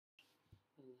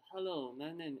Hello,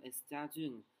 my name is Jia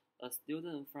Jun, a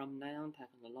student from Nanyang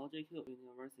Technological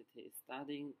University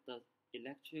studying the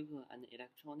electrical and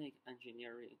electronic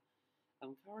engineering.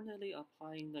 I'm currently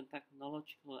applying the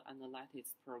technological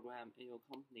analytics program in your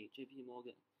company, JP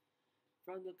Morgan.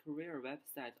 From the career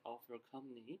website of your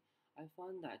company, I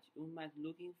found that you might be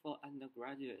looking for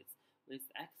undergraduates with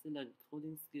excellent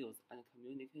coding skills and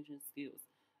communication skills.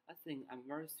 I think I'm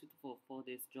very suitable for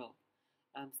this job.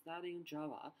 I'm studying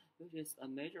Java, which is a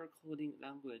major coding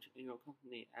language in your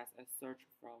company as I search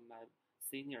from my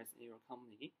seniors in your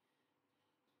company.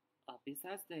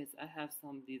 Besides this, I have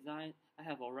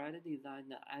already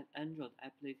designed an Android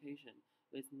application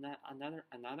with another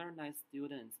 9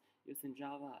 students using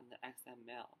Java and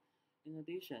XML. In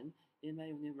addition, in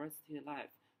my university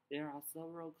life, there are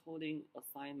several coding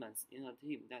assignments in a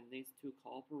team that needs to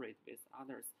cooperate with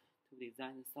others to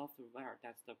design the software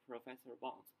that the professor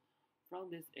wants. From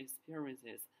these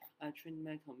experiences, I trained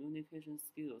my communication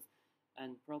skills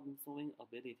and problem-solving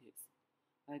abilities.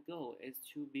 My goal is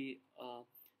to be a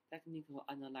technical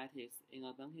analytics in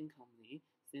a banking company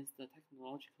since the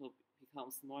technological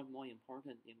becomes more and more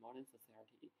important in modern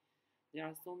society. There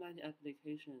are so many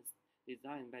applications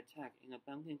designed by tech in a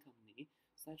banking company,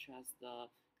 such as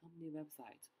the company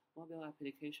website, mobile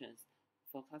applications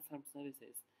for customer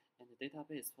services, and the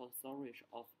database for storage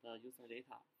of the user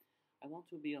data. I want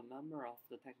to be a member of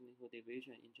the technical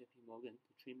division in JP Morgan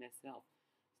to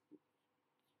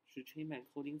train my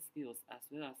coding skills as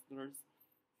well as learn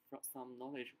some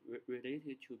knowledge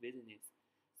related to business.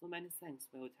 So many thanks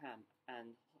for your time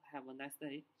and have a nice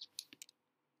day.